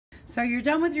So you're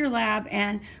done with your lab,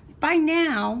 and by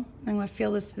now, I'm going to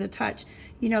feel this to the touch,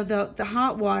 you know, the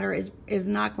hot water is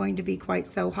not going to be quite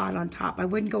so hot on top. I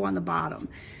wouldn't go on the bottom.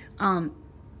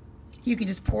 You can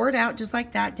just pour it out just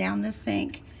like that down this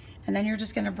sink, and then you're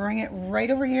just going to bring it right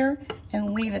over here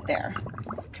and leave it there,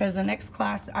 because the next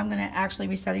class I'm going to actually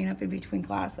be setting up in between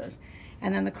classes.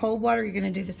 And then the cold water, you're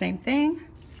going to do the same thing,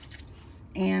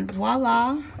 and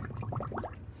voila,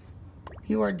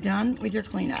 you are done with your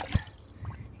cleanup.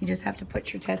 You just have to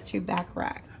put your test tube back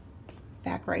right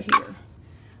here,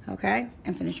 okay,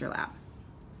 and finish your lab.